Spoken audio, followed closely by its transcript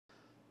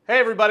Hey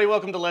everybody,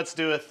 welcome to Let's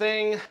Do a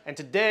Thing. And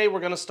today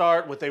we're gonna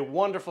start with a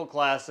wonderful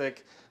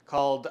classic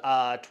called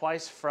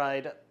twice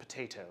fried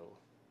potato.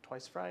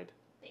 Twice fried?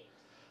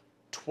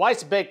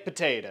 Twice baked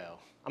potato.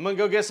 I'm gonna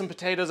go get some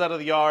potatoes out of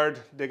the yard,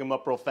 dig them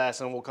up real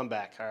fast, and we'll come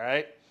back, all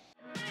right?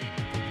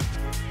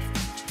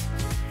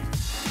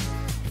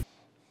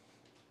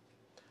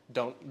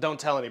 Don't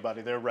tell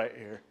anybody, they're right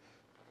here.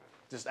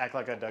 Just act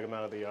like I dug them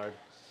out of the yard.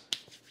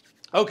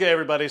 Okay,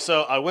 everybody,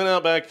 so I went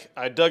out back,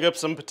 I dug up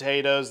some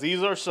potatoes.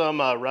 These are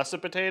some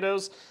russet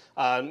potatoes.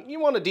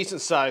 You want a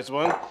decent sized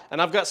one. And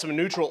I've got some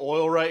neutral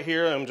oil right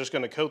here I'm just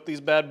gonna coat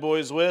these bad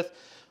boys with.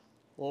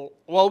 Well,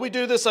 while we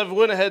do this, I've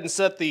went ahead and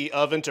set the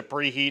oven to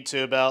preheat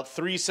to about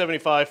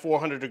 375,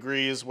 400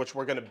 degrees, which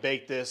we're gonna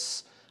bake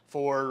this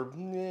for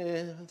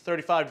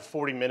 35 to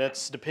 40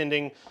 minutes,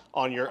 depending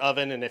on your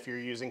oven and if you're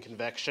using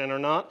convection or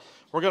not.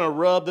 We're gonna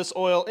rub this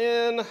oil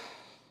in.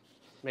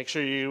 Make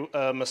sure you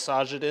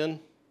massage it in,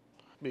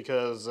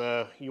 because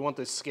you want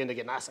this skin to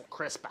get nice and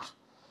crisp.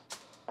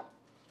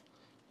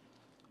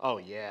 Oh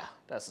yeah,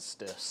 that's the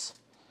stiffs.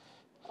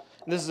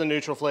 This is a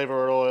neutral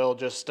flavor oil,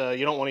 just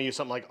you don't want to use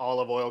something like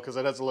olive oil because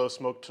it has a low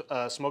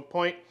smoke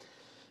point.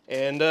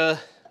 And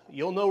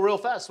you'll know real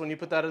fast when you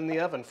put that in the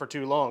oven for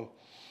too long.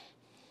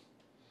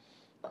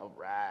 All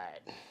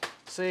right,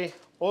 see,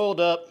 oiled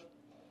up.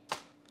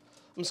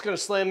 I'm just gonna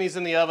slam these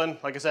in the oven,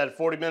 like I said,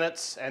 40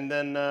 minutes, and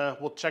then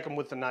we'll check them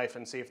with the knife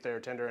and see if they're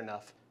tender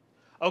enough.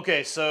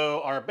 Okay,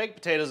 so our baked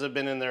potatoes have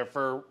been in there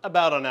for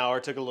about an hour.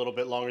 It took a little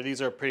bit longer.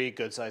 These are pretty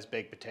good sized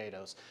baked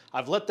potatoes.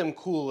 I've let them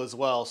cool as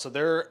well, so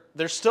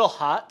they're still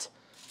hot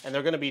and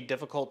they're gonna be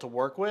difficult to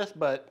work with,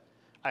 but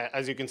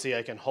as you can see,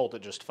 I can hold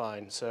it just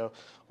fine. So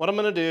what I'm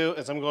gonna do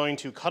is I'm going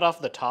to cut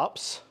off the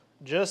tops,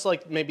 just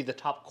like maybe the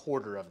top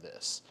quarter of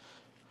this.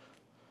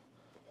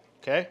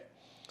 Okay,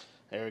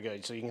 there we go.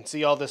 So you can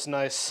see all this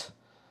nice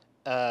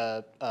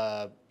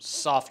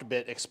soft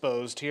bit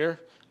exposed here.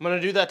 I'm gonna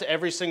do that to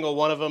every single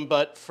one of them,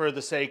 but for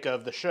the sake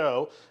of the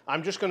show,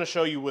 I'm just gonna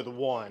show you with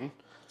one.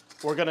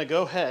 We're gonna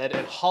go ahead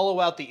and hollow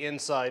out the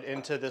inside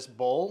into this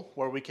bowl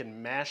where we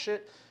can mash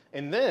it.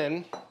 And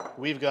then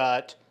we've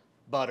got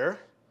butter,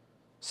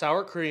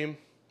 sour cream,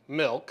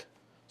 milk,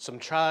 some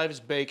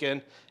chives,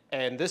 bacon,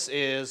 and this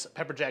is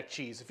pepper jack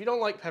cheese. If you don't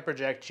like pepper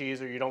jack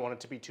cheese or you don't want it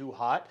to be too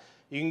hot,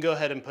 you can go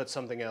ahead and put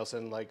something else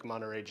in, like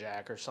Monterey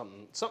Jack or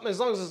something. As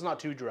long as it's not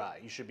too dry,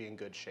 you should be in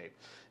good shape.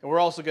 And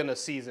we're also gonna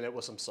season it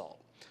with some salt.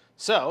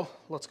 So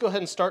let's go ahead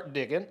and start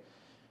digging.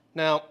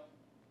 Now,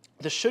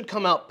 this should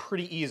come out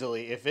pretty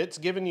easily. If it's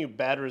giving you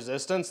bad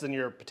resistance, then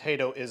your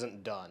potato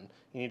isn't done.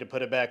 You need to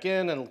put it back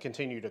in and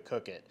continue to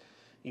cook it.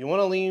 You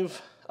wanna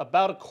leave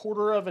about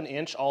 1/4 of an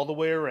inch all the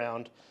way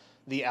around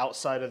the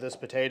outside of this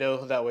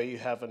potato. That way you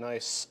have a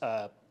nice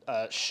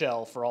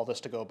shell for all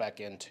this to go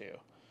back into.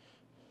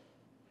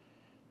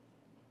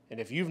 And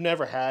if you've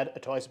never had a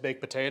twice baked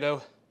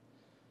potato,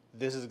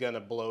 this is gonna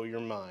blow your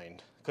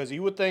mind. Because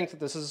you would think that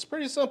this is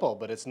pretty simple,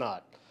 but it's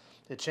not.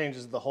 It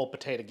changes the whole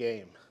potato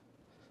game.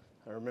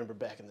 I remember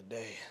back in the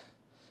day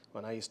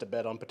when I used to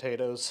bet on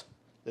potatoes,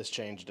 this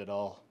changed it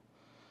all.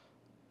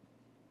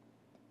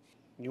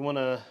 You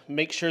wanna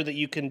make sure that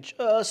you can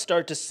just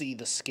start to see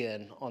the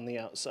skin on the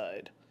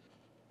outside.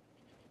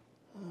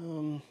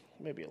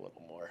 Maybe a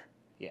little more,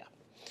 yeah.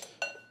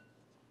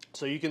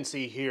 So you can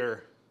see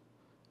here,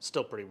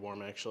 still pretty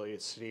warm actually,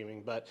 it's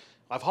steaming, but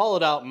I've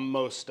hollowed out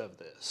most of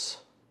this.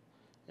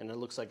 And it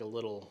looks like a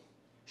little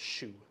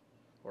shoe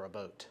or a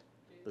boat.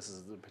 This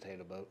is the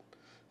potato boat.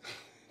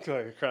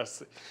 Going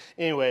across.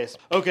 Anyways,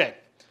 okay,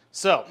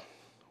 so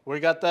we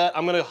got that.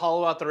 I'm gonna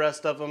hollow out the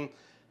rest of them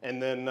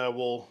and then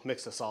we'll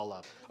mix this all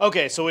up.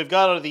 Okay, so we've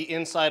got the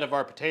inside of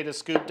our potato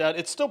scooped out.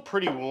 It's still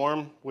pretty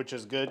warm, which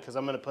is good because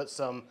I'm gonna put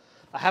a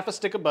half a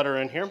stick of butter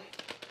in here.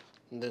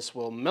 And this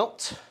will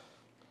melt.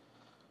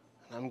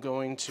 I'm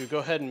going to go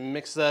ahead and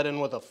mix that in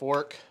with a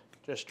fork.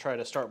 Just try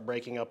to start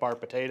breaking up our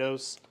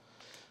potatoes.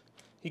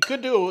 You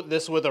could do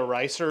this with a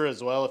ricer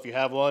as well if you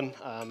have one.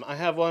 I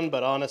have one,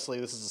 but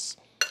honestly, this is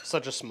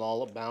such a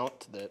small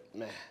amount that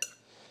meh.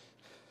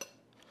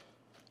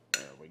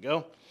 There we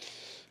go.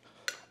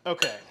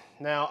 Okay,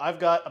 now I've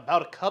got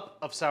about 1 cup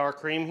of sour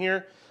cream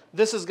here.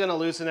 This is gonna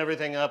loosen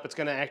everything up. It's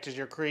gonna act as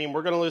your cream.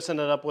 We're gonna loosen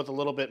it up with a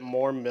little bit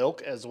more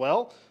milk as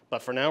well.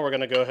 But for now, we're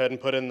gonna go ahead and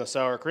put in the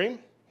sour cream,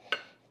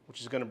 which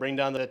is gonna bring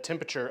down the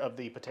temperature of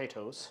the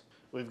potatoes.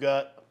 We've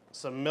got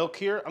some milk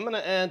here. I'm gonna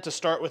add, to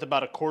start with,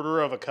 about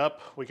 1/4 of a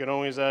cup. We can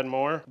always add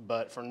more,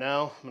 but for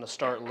now, I'm gonna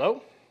start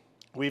low.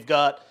 We've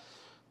got,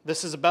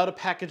 this is about a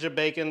package of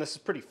bacon. This is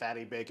pretty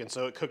fatty bacon,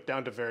 so it cooked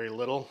down to very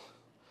little.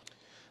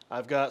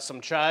 I've got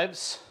some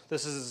chives.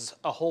 This is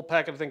a whole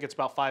packet, I think it's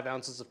about 5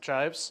 ounces of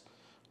chives.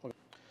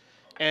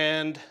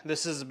 And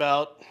this is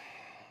about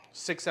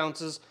 6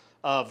 ounces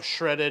of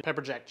shredded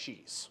pepper jack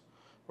cheese.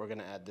 We're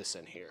gonna add this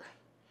in here.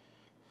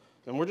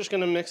 Then we're just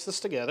gonna mix this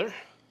together.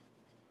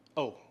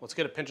 Oh, let's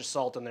get a pinch of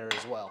salt in there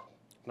as well.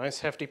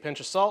 Nice hefty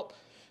pinch of salt.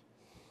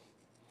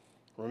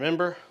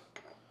 Remember,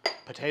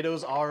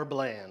 potatoes are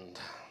bland.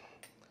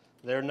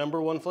 Their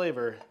 #1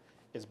 flavor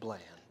is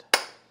bland.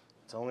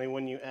 It's only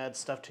when you add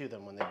stuff to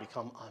them when they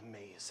become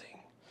amazing.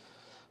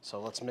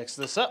 So let's mix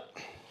this up.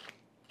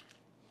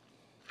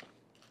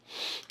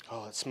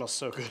 Oh, it smells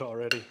so good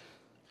already.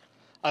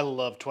 I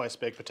love twice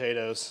baked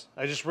potatoes.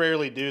 I just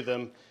rarely do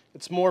them.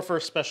 It's more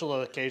for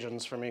special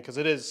occasions for me because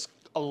it is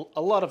a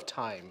lot of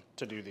time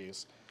to do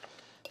these.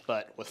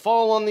 But with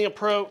fall on the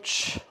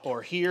approach,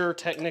 or here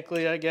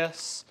technically I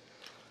guess,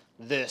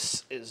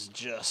 this is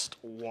just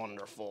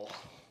wonderful.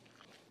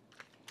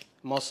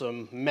 I'm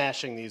also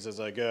mashing these as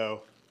I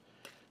go.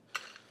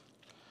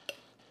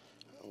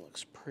 That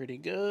looks pretty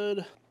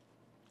good.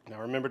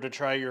 Now remember to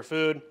try your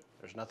food.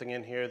 There's nothing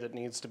in here that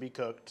needs to be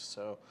cooked,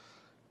 so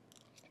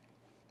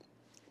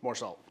more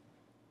salt.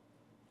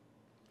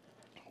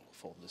 We'll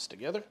fold this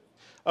together.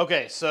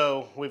 Okay,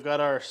 so we've got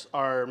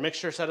our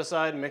mixture set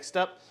aside, mixed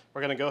up.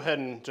 We're gonna go ahead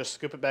and just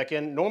scoop it back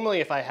in. Normally,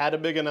 if I had a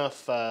big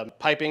enough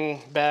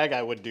piping bag,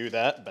 I would do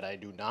that, but I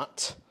do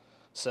not.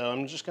 So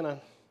I'm just gonna,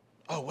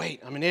 oh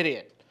wait, I'm an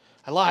idiot.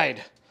 I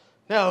lied.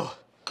 No,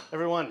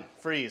 everyone,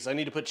 freeze. I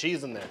need to put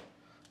cheese in there.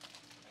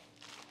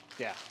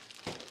 Yeah,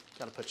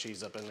 gotta put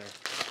cheese up in there.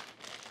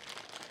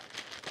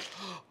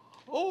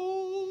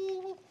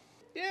 Oh,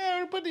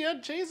 yeah, we put the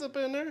other cheese up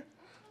in there,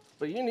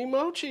 but you need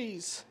more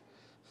cheese.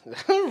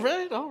 All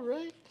right, all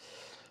right.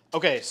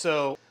 Okay,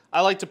 so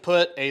I like to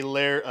put a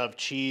layer of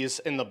cheese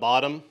in the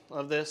bottom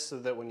of this so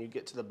that when you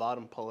get to the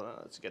bottom, pull it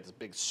out, you get this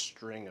big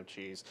string of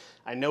cheese.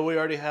 I know we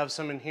already have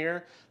some in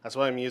here. That's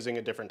why I'm using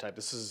a different type.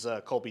 This is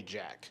Colby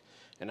Jack.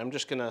 And I'm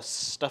just gonna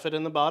stuff it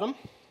in the bottom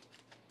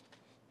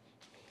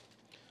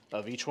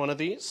of each one of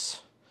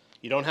these.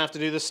 You don't have to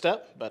do this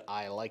step, but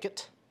I like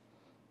it.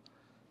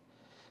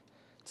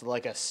 It's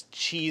like a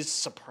cheese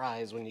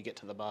surprise when you get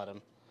to the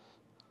bottom.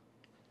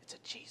 It's a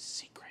cheese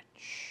secret.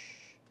 Shh.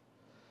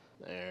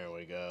 There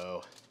we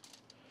go.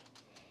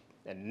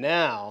 And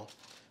now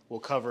we'll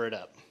cover it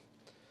up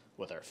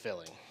with our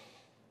filling.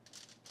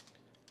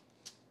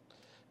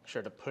 Make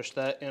sure to push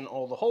that in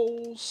all the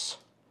holes.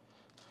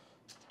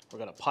 We're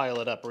gonna pile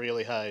it up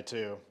really high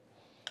too.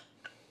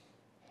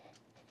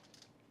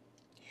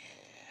 Yeah.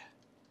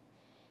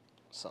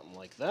 Something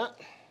like that.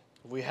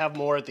 If we have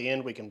more at the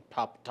end, we can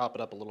top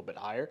it up a little bit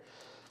higher.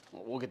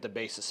 We'll get the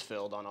bases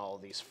filled on all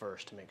of these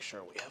first to make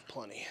sure we have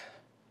plenty.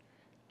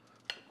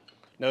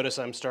 Notice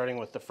I'm starting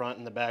with the front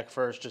and the back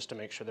first just to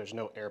make sure there's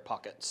no air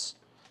pockets.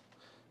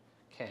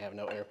 Can't have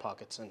no air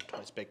pockets in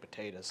twice baked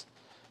potatoes.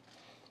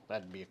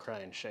 That'd be a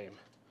crying shame.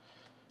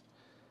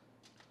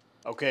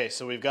 Okay,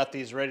 so we've got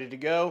these ready to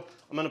go.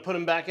 I'm gonna put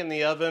them back in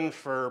the oven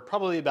for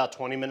probably about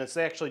 20 minutes.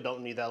 They actually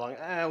don't need that long.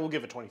 We'll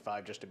give it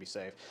 25 just to be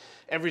safe.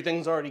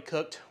 Everything's already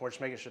cooked. We're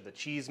just making sure the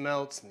cheese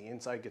melts and the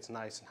inside gets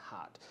nice and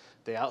hot.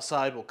 The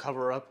outside will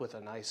cover up with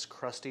a nice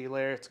crusty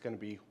layer. It's gonna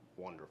be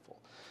wonderful.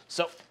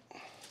 So,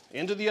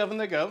 into the oven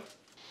they go.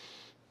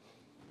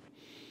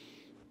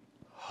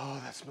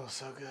 Oh, that smells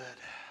so good.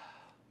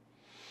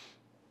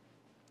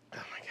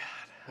 Oh my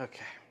God,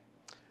 okay.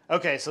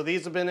 Okay, so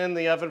these have been in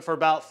the oven for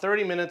about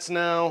 30 minutes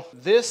now.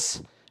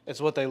 This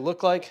is what they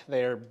look like.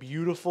 They are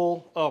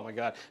beautiful. Oh my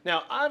God.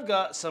 Now, I've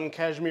got some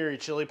Kashmiri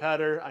chili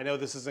powder. I know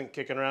this isn't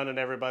kicking around in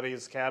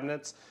everybody's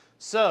cabinets.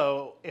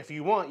 So if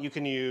you want, you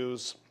can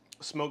use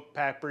smoked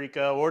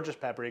paprika or just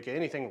paprika,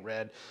 anything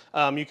red.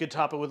 You could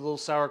top it with a little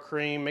sour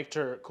cream, make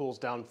sure it cools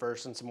down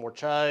first, and some more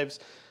chives.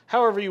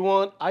 However you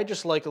want. I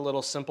just like a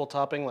little simple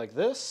topping like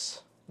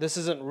this. This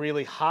isn't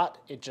really hot,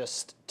 it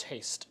just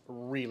tastes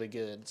really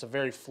good. It's a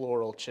very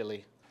floral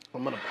chili.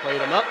 I'm gonna plate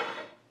them up.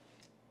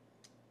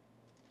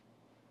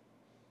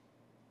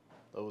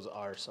 Those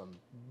are some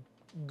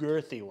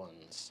girthy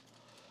ones.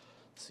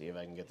 Let's see if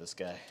I can get this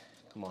guy.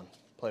 Come on,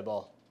 play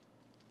ball.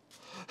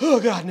 Oh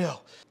God, no.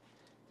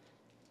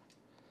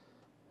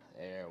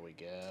 There we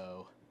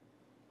go.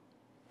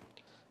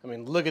 I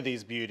mean, look at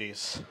these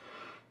beauties.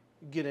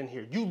 Get in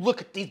here, you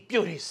look at these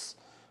beauties.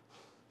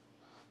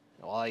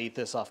 While I eat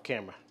this off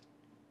camera.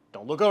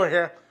 Don't look over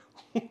here.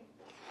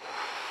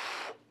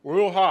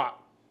 Real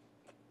hot.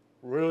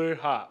 Really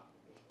hot.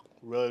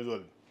 Really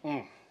good.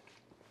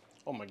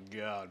 Oh my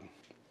God.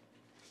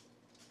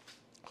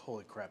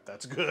 Holy crap,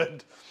 that's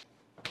good.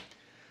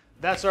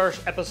 That's our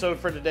episode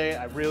for today.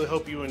 I really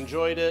hope you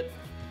enjoyed it.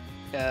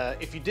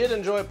 If you did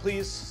enjoy it,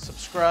 please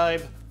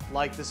subscribe,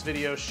 like this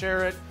video,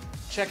 share it.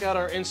 Check out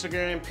our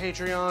Instagram,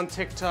 Patreon,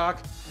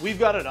 TikTok. We've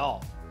got it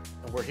all,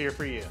 and we're here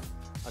for you.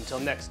 Until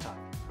next time.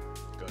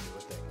 Go do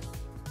a thing.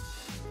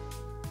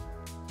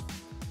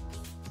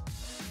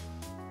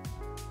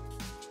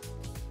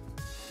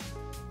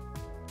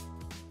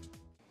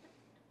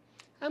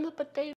 I'm a potato.